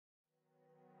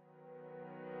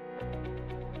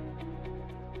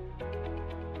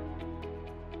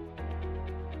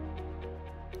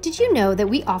Did you know that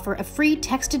we offer a free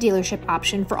text-to-dealership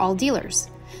option for all dealers?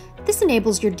 This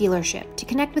enables your dealership to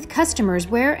connect with customers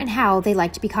where and how they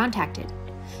like to be contacted.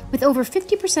 With over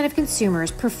 50% of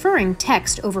consumers preferring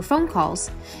text over phone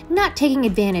calls, not taking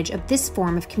advantage of this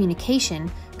form of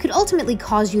communication could ultimately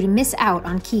cause you to miss out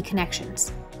on key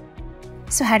connections.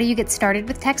 So how do you get started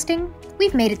with texting?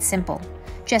 We've made it simple.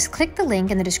 Just click the link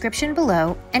in the description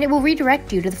below and it will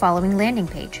redirect you to the following landing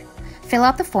page. Fill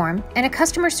out the form, and a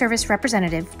customer service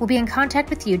representative will be in contact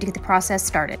with you to get the process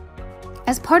started.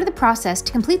 As part of the process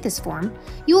to complete this form,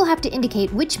 you will have to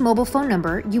indicate which mobile phone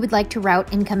number you would like to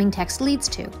route incoming text leads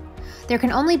to. There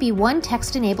can only be one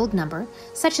text-enabled number,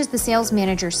 such as the sales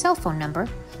manager's cell phone number,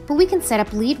 but we can set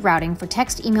up lead routing for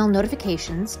text email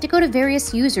notifications to go to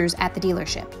various users at the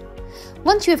dealership.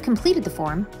 Once you have completed the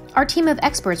form, our team of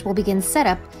experts will begin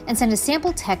setup and send a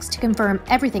sample text to confirm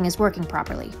everything is working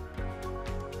properly.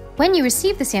 When you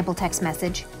receive the sample text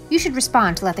message, you should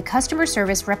respond to let the customer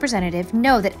service representative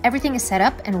know that everything is set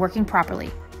up and working properly.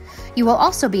 You will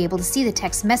also be able to see the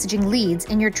text messaging leads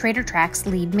in your TraderTrax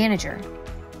Lead Manager.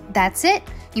 That's it!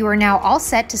 You are now all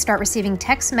set to start receiving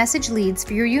text message leads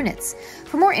for your units.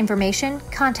 For more information,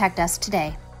 contact us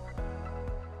today.